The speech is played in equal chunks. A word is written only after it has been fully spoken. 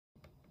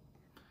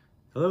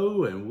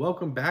Hello and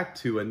welcome back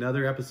to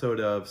another episode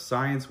of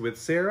Science with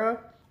Sarah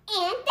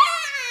and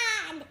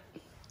Dad!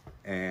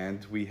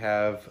 And we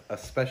have a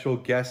special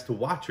guest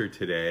watcher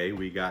today.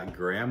 We got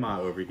Grandma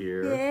over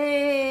here.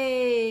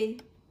 Yay!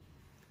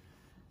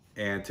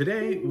 And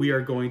today we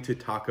are going to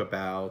talk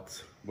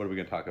about, what are we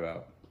going to talk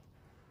about?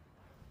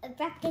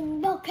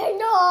 Fucking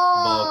volcano!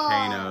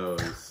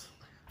 Volcanoes.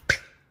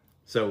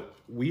 So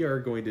we are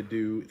going to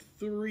do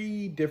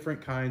 3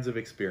 different kinds of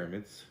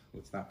experiments.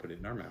 Let's not put it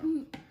in our mouth.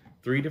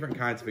 3 different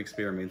kinds of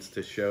experiments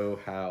to show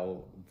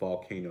how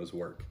volcanoes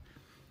work.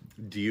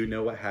 Do you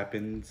know what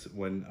happens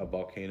when a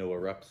volcano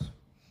erupts?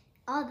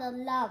 All the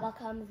lava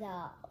comes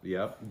out.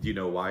 Yep. Do you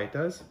know why it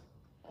does?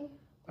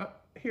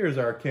 Here's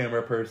our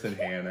camera person,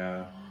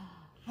 Hannah.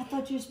 I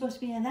thought you were supposed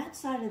to be on that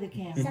side of the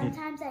camera.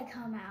 Sometimes I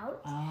come out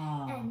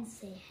Oh, and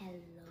say hello.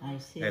 I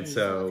see. And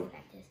so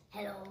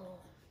Hello.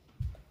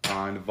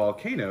 on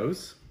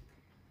volcanoes,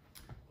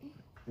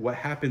 what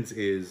happens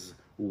is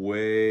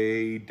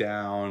way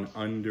down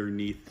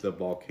underneath the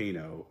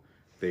volcano,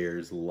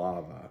 there's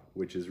lava,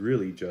 which is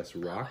really just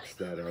rocks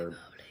that are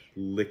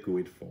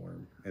liquid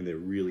form, and they're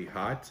really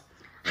hot,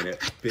 and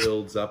it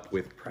builds up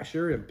with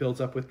pressure. It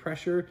builds up with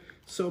pressure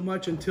so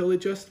much until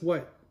it just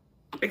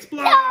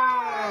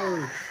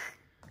explodes.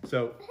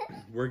 So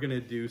we're gonna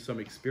do some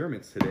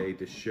experiments today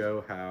to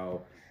show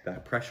how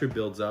that pressure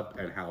builds up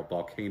and how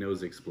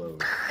volcanoes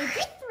explode. Is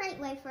this the right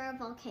way for a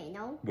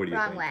volcano? What do you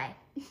Wrong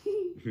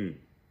think? way.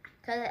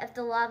 Because if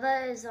the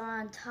lava is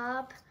on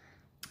top,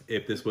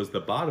 If this was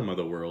the bottom of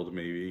the world,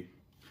 maybe.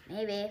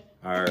 maybe.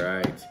 All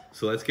right,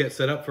 so let's get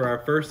set up for our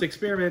first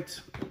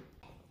experiment.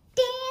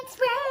 Dance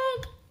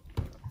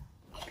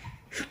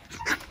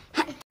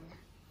break!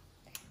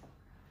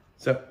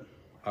 So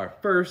our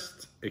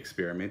first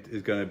experiment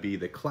is going to be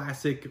the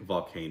classic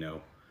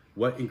volcano.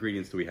 What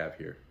ingredients do we have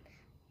here?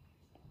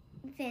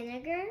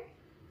 Vinegar,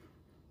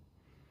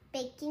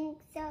 baking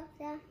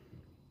soda,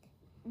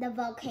 the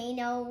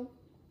volcano,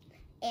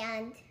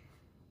 and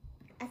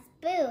a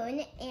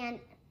spoon, and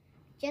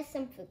just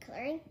some food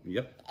coloring.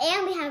 Yep,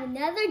 And we have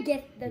another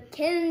gift, the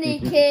Candy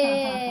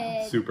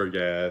Kid. super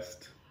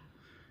gassed.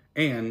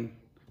 And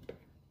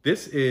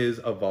this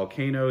is a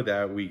volcano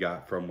that we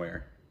got from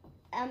where?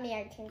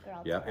 American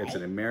Girl. Yeah, it's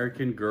an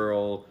American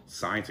Girl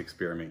science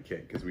experiment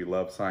kit because we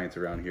love science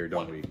around here,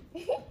 don't we?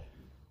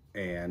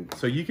 And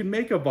so you can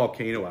make a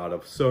volcano out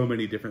of so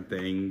many different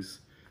things,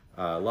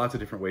 lots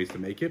of different ways to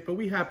make it, but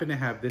we happen to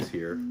have this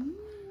here.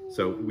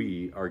 So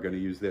we are going to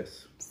use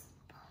this.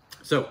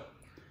 So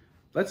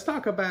let's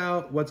talk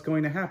about what's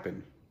going to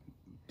happen.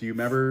 Do you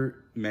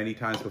remember many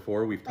times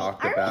before we've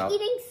talked about... Are we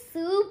eating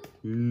soup?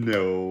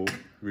 No.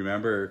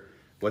 Remember,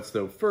 what's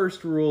the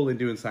first rule in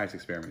doing science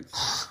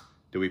experiments?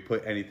 Do we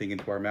put anything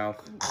into our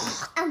mouth?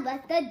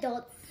 Unless the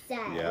adult says.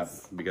 Yeah,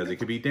 because it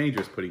could be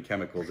dangerous putting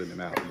chemicals in the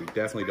mouth. We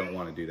definitely don't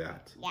want to do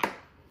that. Yeah.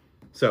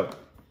 So,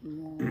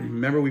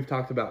 remember we've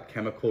talked about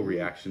chemical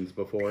reactions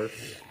before?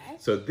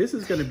 So this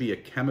is going to be a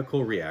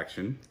chemical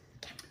reaction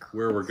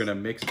where we're going to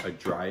mix a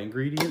dry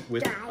ingredient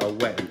with a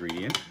wet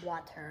ingredient.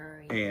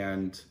 Water.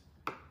 And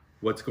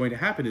what's going to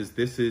happen is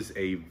this is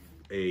a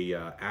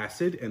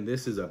acid and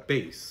this is a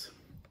base.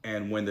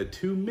 And when the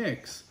two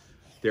mix,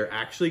 they're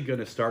actually going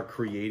to start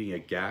creating a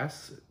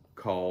gas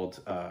called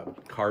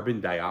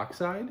carbon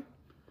dioxide.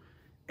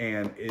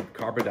 And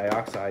carbon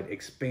dioxide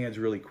expands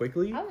really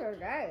quickly.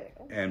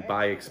 And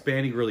by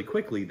expanding really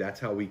quickly, that's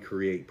how we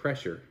create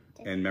pressure.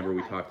 And remember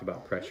we talked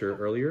about pressure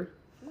earlier?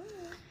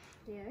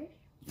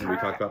 And we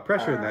talked about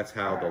pressure, and that's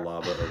how the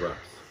lava erupts.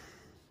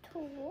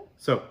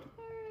 So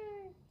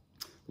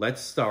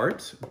let's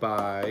start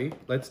by,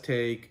 let's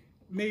take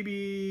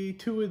maybe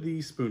 2 of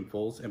these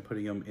spoonfuls and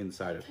putting them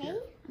inside of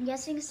here. I'm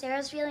guessing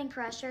Sarah's feeling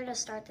pressure to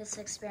start this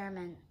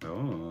experiment.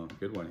 Oh,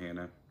 good one,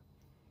 Hannah.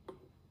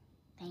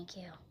 Thank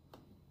you.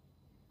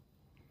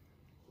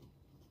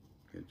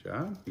 Good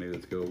job. Maybe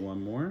let's go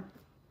 1 more.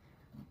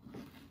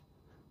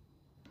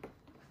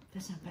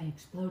 That's not going to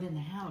explode in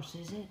the house,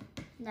 is it?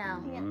 No. I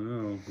don't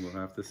know. We'll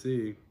have to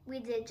see. We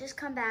did just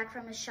come back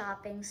from a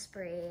shopping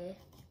spree.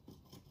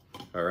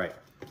 All right.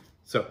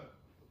 So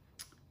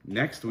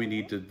next we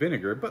need the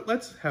vinegar, but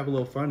let's have a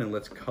little fun and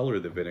let's color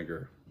the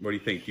vinegar. What do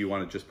you think? Do you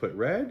want to just put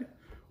red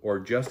or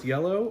just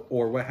yellow?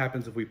 Or what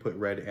happens if we put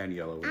red and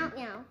yellow in? I don't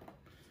know.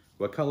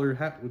 What color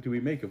do we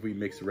make if we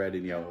mix red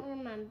and I yellow? don't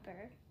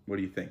remember. What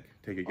do you think?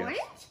 Take a guess.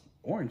 Orange?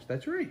 Orange,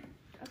 that's right.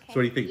 Okay. So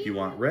what do you think? Do you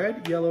want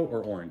red, yellow,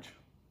 or orange?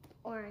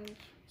 Orange.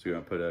 So you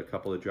want to put a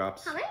couple of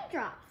drops? How many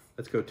drops?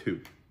 Let's go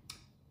 2.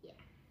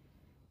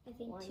 I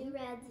think 2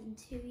 reds and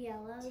 2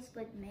 yellows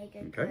would make a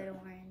Okay. good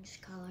orange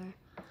color.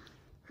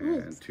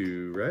 And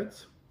 2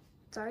 reds.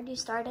 It's already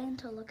starting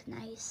to look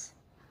nice.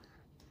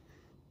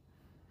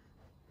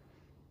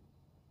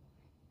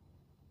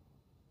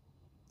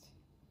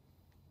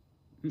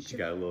 You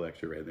got a little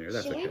extra red there.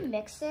 That's Should okay. we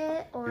mix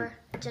it or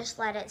just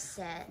let it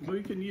sit? Well,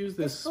 you can use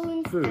this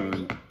Spoon's spoon.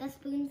 dirty. The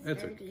spoon's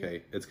That's dirty.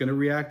 okay. It's going to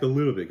react a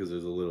little bit because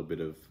there's a little bit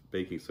of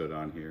baking soda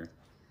on here.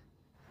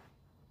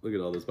 Look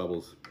at all those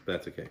bubbles.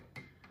 That's okay.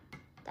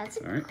 That's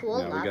a All right, cool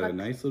now lava. we got a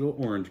nice little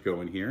orange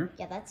going here.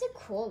 Yeah, that's a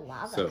cool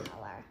lava So,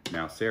 color.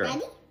 now Sarah,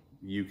 Ready?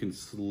 you can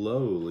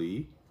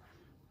slowly,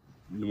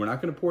 we're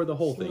not going to pour the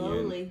whole thing in,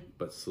 Slowly.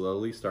 but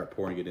slowly start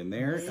pouring it in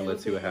there and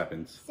let's see what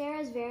happens.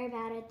 Sarah's very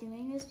bad at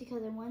doing this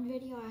because in one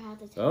video I had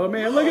to take Oh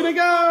man, look at it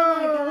go!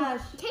 Oh my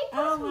gosh. Take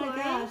Oh this my one.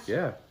 gosh.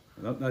 Yeah,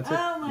 no, that's it.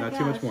 Oh my Not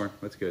too much gosh. more.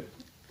 That's good.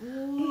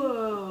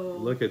 Whoa.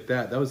 Look at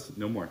that. That was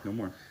no more. No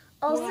more.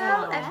 Also,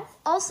 Wow.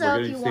 We're if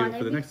going you to save want it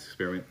for the to, next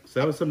experiment. So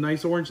that was some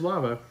nice orange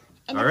lava.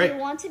 and All if right. you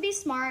want to be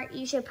smart,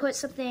 you should put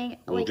something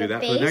We'll like do a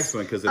that base for the next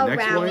one because the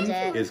next around one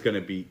it. is going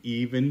to be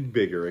even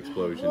bigger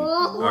explosion. Whoa.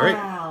 All right.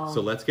 Wow. So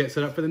let's get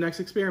set up for the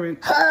next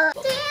experiment.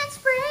 Dance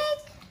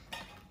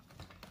break.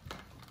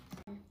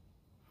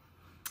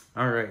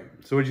 All right.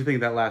 So what did you think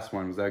of that last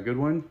one? Was that a good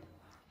one?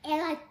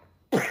 And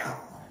I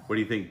What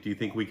do you think? Do you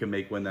think we can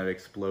make one that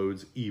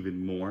explodes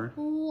even more?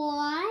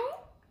 what?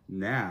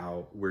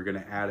 Now we're going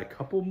to add a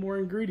couple more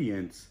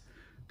ingredients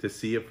to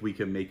see if we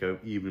can make an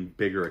even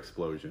bigger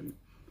explosion.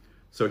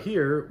 So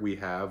here we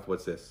have,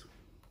 what's this?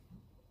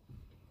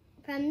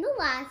 From the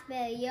last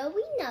video,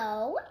 we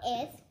know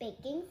it's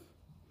baking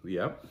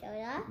Yep.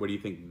 soda, What do you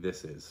think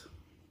this is?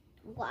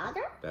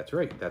 water, That's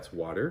right. That's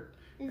water.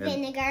 And-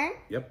 vinegar.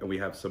 Yep. And we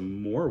have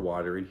some more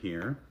water in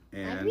here. Why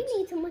And do we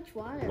need so much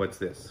water? what's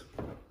this?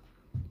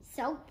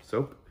 Soap.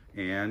 Soap.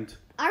 And,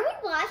 Are we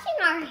washing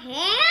our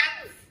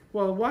hands?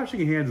 well, washing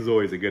your hands is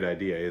always a good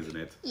idea, isn't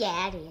it?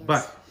 Yeah, it is.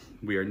 But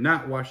we are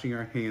not washing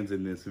our hands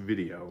in this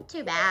video.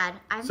 Too bad.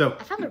 I So-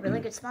 found a really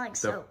good smelling The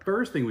soap.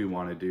 first thing we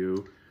want to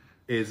do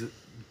is,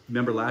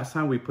 remember last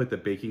time we put the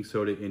baking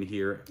soda in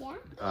here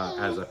Yeah.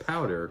 as a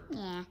powder.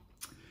 Yeah.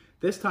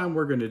 This time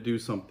we're going to do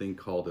something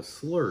called a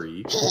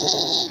slurry,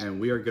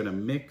 and we are going to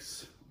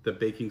mix the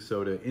baking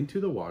soda into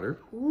the water.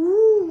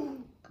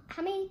 Ooh.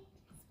 How many?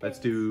 Let's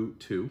do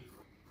 2.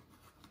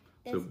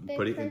 So This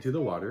put it big into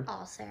the water.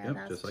 Oh, Sarah, Yep,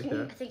 that's just like too,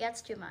 that. I think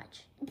that's too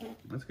much.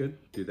 That's good.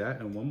 Do that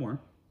and one more.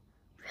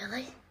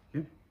 Really?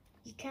 Yeah.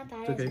 You count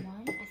that It's as okay.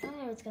 1? I thought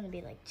it was going to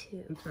be like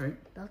 2. That's all right.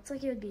 Looks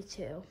like it would be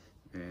 2.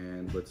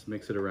 And let's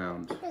mix it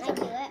around. I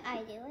do it.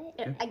 I do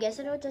it. I guess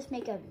it'll just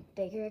make a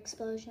bigger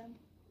explosion.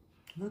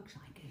 Looks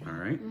like it. All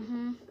right.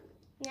 Mm-hmm.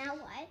 Now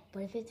what?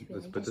 What if it's really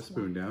Let's put the just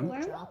spoon one down.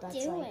 What drop are we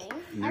that's doing?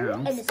 like... Now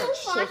And it's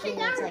like shaking, washing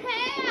it's our like...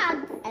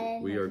 hands.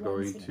 And We like are one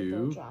going single to-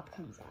 little drop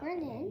comes out. We're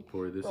in.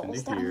 pour this Rolls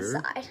into down the here.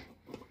 side.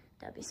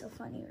 That'd be so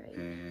funny, right?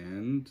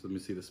 And let me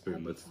see the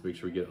spoon. Let's make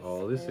sure we get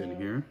all this in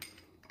here.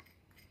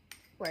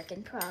 Work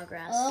in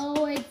progress.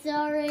 Oh, it's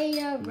already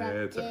erupting.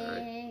 That's all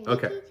right.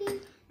 Okay.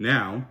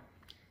 Now,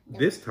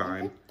 this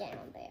time, Put it down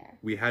there.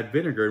 we had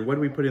vinegar. And what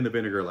did we put in the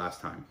vinegar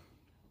last time?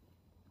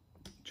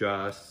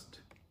 Just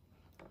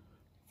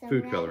Some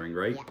food red- coloring,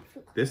 right? Yeah,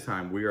 food This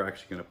time, we are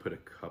actually going to put a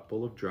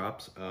couple of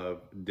drops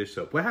of dish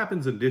soap. What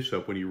happens in dish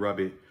soap when you rub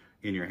it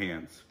in your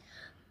hands?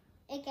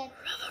 It gets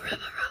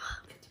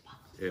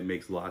It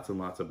makes lots and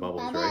lots of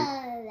bubbles, right?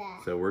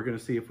 bubbles. So we're going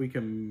to see if we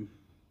can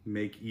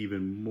make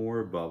even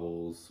more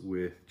bubbles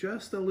with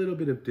just a little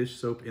bit of dish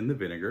soap in the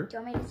vinegar. Do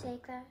you want me to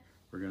take that?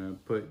 We're going to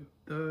put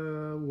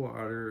the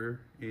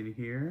water in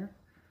here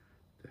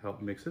to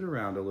help mix it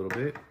around a little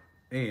bit.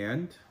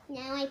 And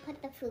Now I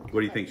put the food.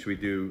 what do you think? Should we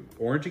do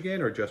orange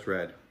again or just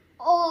red?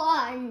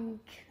 Orange.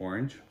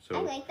 Orange. I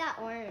So like that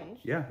orange.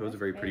 yeah, that was a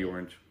very pretty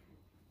orange.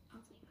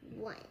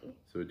 One.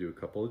 So we do a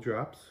couple of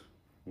drops.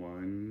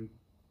 1,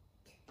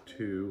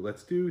 2.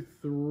 Let's do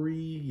 3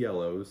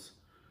 yellows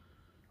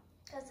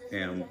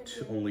and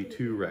only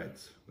 2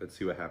 reds. Let's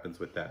see what happens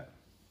with that.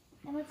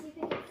 And let's see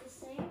if it's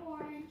the same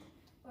orange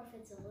or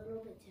if it's a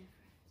little bit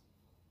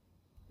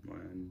different.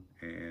 1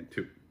 and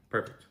 2.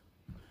 Perfect.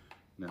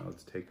 Now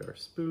let's take our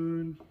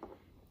spoon.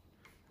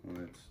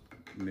 Let's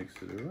mix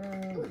it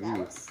around. Ooh, Ooh,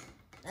 that's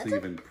it's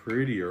even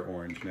prettier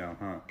orange now,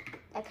 huh?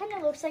 that kind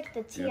of looks like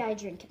the tea Yeah. I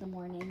drink in the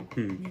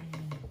morning.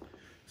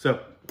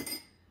 So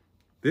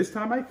this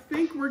time I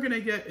think we're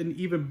gonna get an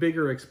even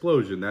bigger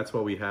explosion. That's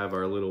why we have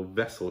our little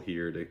vessel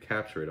here to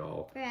capture it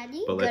all.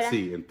 Ready? But let's Good.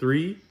 see, in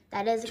 3,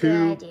 That is a 2,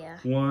 good idea.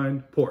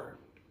 1, pour.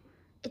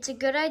 It's a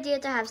good idea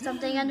to have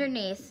something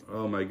underneath.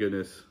 Oh my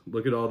goodness,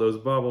 look at all those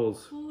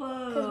bubbles.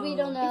 Because we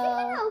don't Is it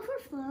gonna know.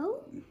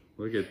 overflow?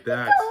 Look at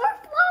that.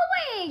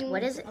 Overflowing.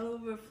 What is it?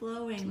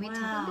 Overflowing. we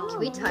Wow. can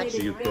we touch Way to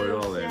it? You can pour it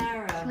go, all in.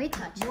 Sarah. Can we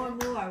touch More,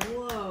 more.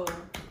 Whoa.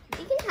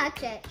 You can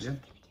touch it. Yeah,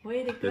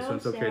 Way to go, this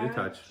one's okay to Sarah.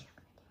 touch.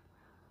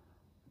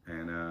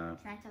 And Can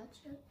I touch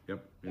it?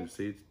 yep, you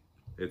see,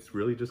 it's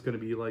really just gonna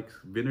be like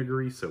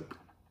vinegary soap.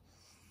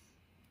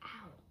 Ow.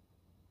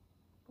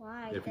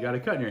 Why? If you got a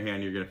cut in your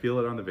hand, you're gonna feel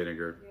it on the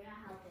vinegar. You're not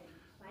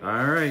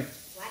helping. All right,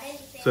 Why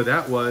didn't you say so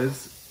that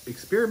was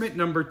experiment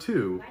number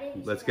 2. Why didn't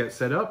you Let's say get that?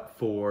 set up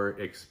for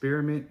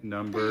experiment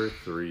number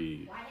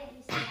 3. Why didn't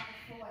you say that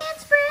before?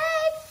 Dance break!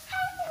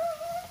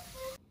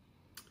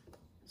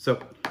 So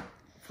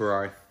for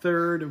our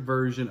 3rd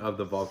version of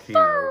the volcano,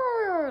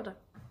 Bird!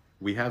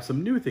 we have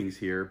some new things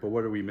here, but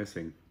what are we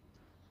missing?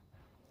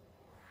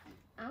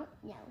 Oh,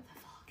 no.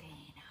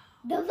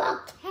 Volcano. The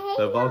volcano.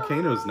 The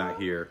volcano's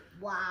not here.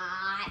 What?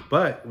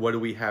 But what do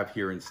we have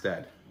here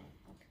instead?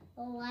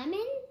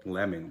 Lemon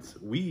Lemons.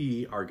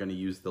 We are going to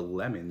use the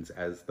lemons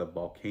as the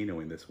volcano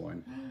in this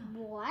one.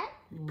 What?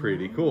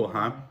 Pretty cool,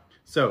 huh?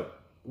 So,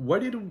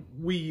 what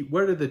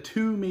are the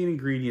two main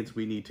ingredients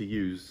we need to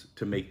use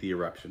to make the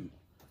eruption?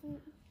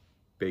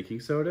 Baking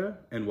soda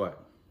and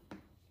what?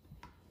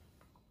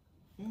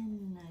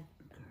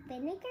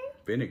 Vinegar?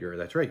 Vinegar,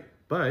 that's right.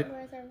 But,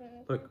 Where's our vinegar?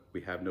 look,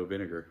 we have no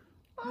vinegar.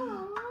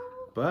 Oh.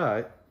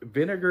 But,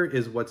 vinegar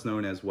is what's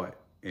known as what?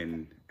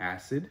 An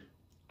acid.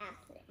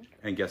 Acid.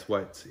 And guess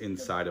what's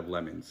inside of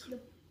lemons?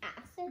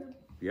 Acid?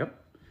 Yep.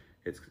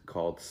 It's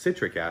called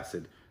citric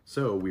acid.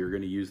 So we're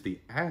going to use the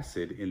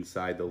acid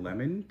inside the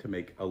lemon to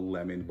make a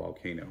lemon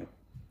volcano.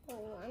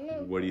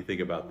 What do you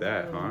think about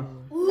that, huh?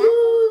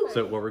 Ooh.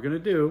 So what we're going to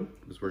do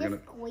is we're going to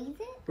Squeeze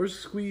it?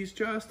 squeeze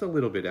just a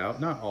little bit out,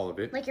 not all of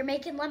it. Like you're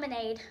making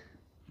lemonade.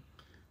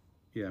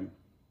 Yeah. Do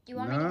you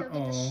want me to Not go get the?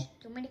 all.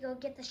 Do you want me to go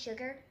get the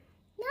sugar?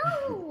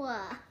 No.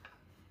 Aw.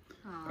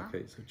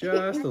 Okay, so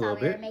just a little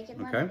Thought we were bit. making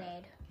Okay.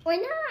 lemonade.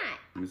 We're not.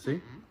 Let me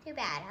see. Too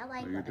bad. I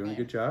like Oh, you're lemonade. doing a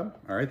good job.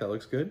 All right, that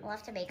looks good. We'll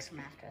have to make some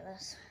after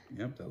this.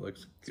 Yep, that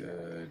looks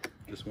good.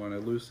 Just want to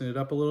loosen it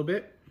up a little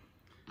bit.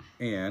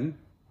 And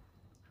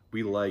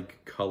we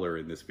like color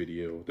in this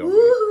video, don't we?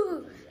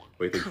 Ooh.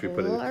 Wait, should we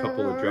put a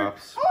couple of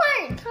drops?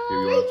 Orange. you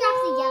 3 want-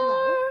 drops of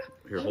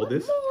yellow. Here, hold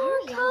this.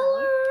 More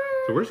color.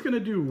 So we're just going to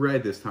do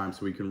red this time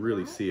so we can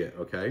really see it,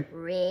 okay?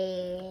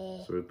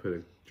 Red. So we put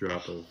a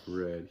drop of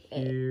red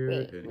here,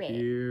 and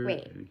here,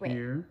 and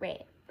here.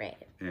 Red.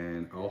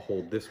 And I'll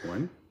hold this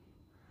one.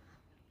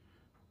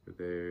 Over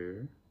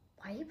there.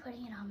 Why are you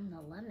putting it on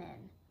the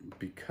lemon?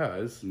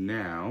 Because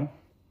now,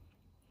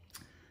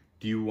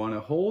 do you want to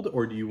hold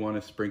or do you want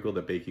to sprinkle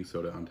the baking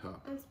soda on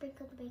top?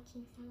 Unsprinkle the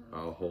baking soda.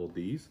 I'll hold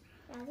these.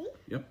 Ready?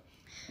 Yep.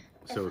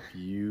 So if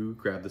you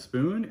grab the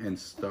spoon and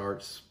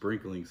start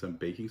sprinkling some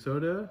baking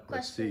soda,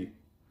 let's see.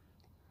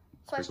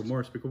 Sprinkle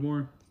more, sprinkle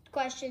more.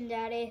 Question,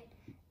 Daddy.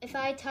 If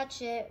I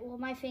touch it, will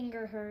my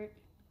finger hurt?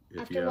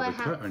 If After you have what a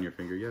cut happened- on your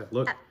finger, yeah.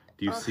 Look,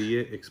 do you see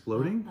it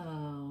exploding?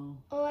 Oh.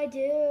 Oh, I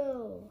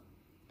do.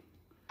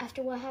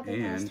 After what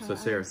happened last And time, so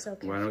Sarah, I'm so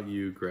why don't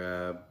you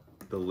grab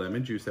the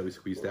lemon juice that we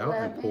squeezed out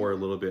and pour a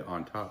little bit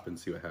on top and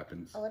see what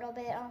happens. A little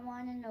bit on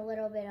one and a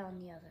little bit on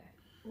the other.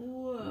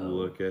 Whoa.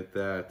 Look at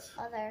that.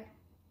 Other.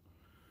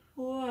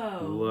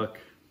 Whoa. Look.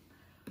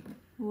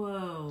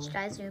 Whoa. Should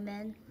I zoom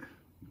in?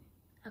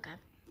 Okay.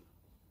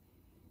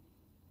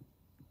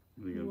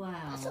 You're gonna,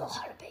 That's a Wow.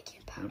 lot of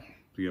baking powder.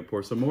 you're gonna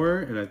pour some more,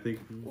 and I think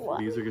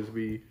these are going to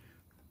be,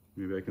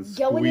 maybe I can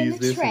Going in squeeze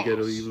the this and get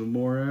a trash. even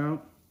more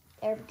out.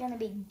 They're gonna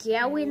be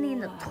going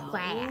in the Wow.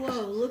 trash.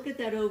 Whoa, look at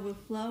that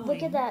overflowing.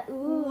 Look at that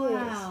ooze.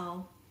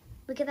 Wow.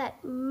 Look at that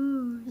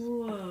ooze.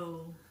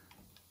 Whoa.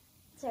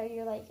 So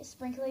you're like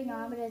sprinkling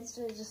on, but it's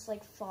just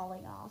like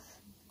falling off.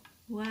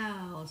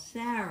 Wow,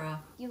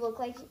 Sarah. You look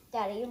like,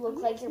 Daddy, you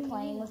look like you're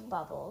playing with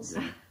bubbles.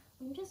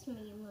 I'm just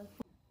making one.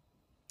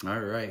 All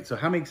right, so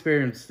how many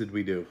experiments did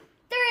we do?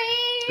 3.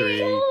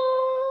 3.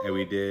 And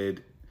we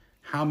did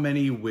how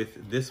many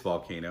with this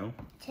volcano?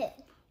 2.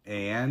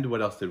 And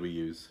what else did we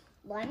use?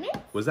 Lemon?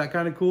 Was that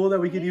kind of cool that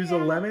we could use a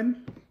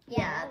lemon?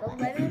 Yeah, the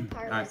lemon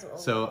part All was right,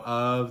 so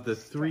of the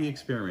 3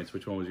 experiments,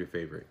 which one was your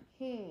favorite?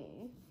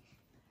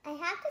 I have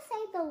to say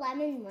the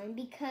lemon one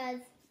because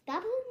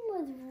that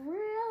one was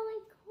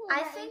really cool.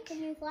 I that think- we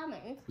could use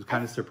lemons. It was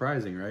kind of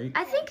surprising, right?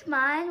 I think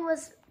mine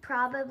was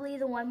probably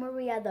the one where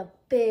we had the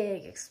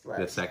big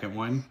explosion. The second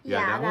one? Yeah,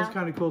 Yeah, that one's that-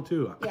 kind of cool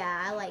too.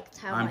 Yeah, I liked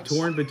how I'm much.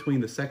 torn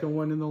between the second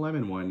one and the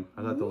lemon one.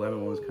 I thought the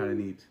lemon one was kind of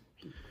neat.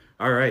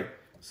 All right,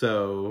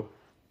 so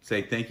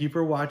say thank you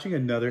for watching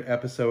another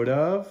episode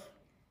of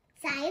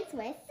Science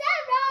with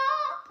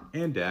Sarah!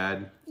 And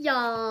Dad.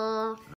 Y'all.